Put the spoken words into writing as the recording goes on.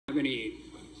any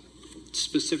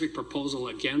specific proposal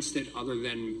against it other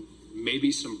than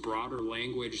maybe some broader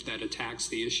language that attacks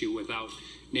the issue without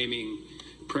naming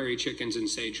prairie chickens and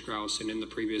sage grouse, and in the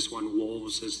previous one,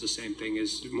 wolves is the same thing,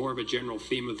 is more of a general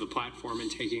theme of the platform and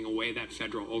taking away that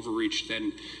federal overreach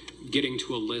than getting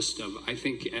to a list of, I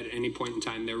think at any point in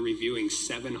time, they're reviewing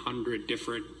 700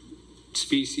 different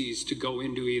species to go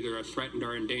into either a threatened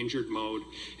or endangered mode,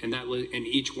 and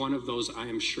each one of those, I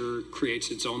am sure,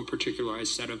 creates its own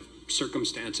particularized set of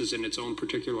circumstances in its own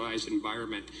particularized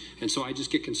environment. And so I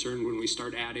just get concerned when we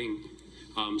start adding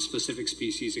specific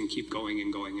species and keep going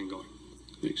and going and going.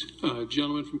 Thanks.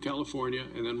 Gentleman from California,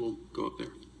 and then we'll go up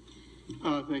there.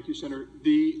 Thank you, Senator.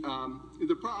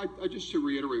 Just to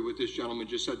reiterate what this gentleman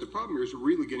just said, the problem here is we're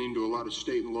really getting into a lot of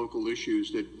state and local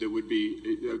issues that would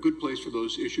be a good place for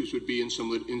those issues would be in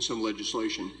some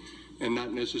legislation, and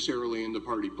not necessarily in the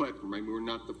party platform. I mean, we're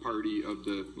not the party of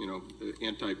the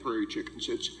anti-prairie chickens.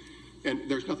 And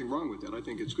there's nothing wrong with that. I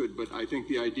think it's good, but I think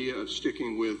the idea of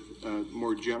sticking with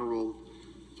more general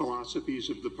philosophies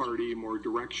of the party, more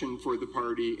direction for the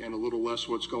party, and a little less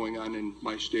what's going on in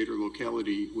my state or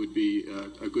locality would be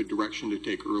a good direction to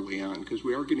take early on, because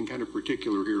we are getting kind of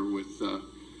particular here with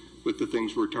the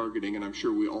things we're targeting, and I'm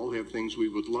sure we all have things we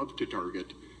would love to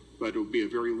target, but it'll be a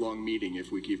very long meeting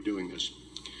if we keep doing this.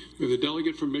 The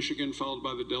delegate from Michigan, followed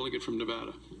by the delegate from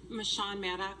Nevada. Meshawn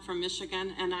Maddock from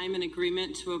Michigan, and I'm in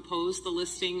agreement to oppose the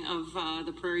listing of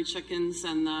the prairie chickens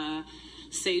and the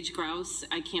sage grouse.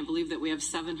 I can't believe that we have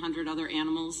 700 other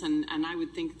animals, and I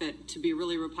would think that to be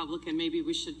really Republican, maybe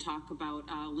we should talk about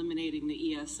eliminating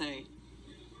the ESA.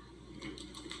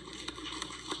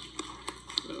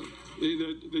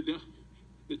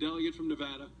 The delegate from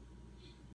Nevada.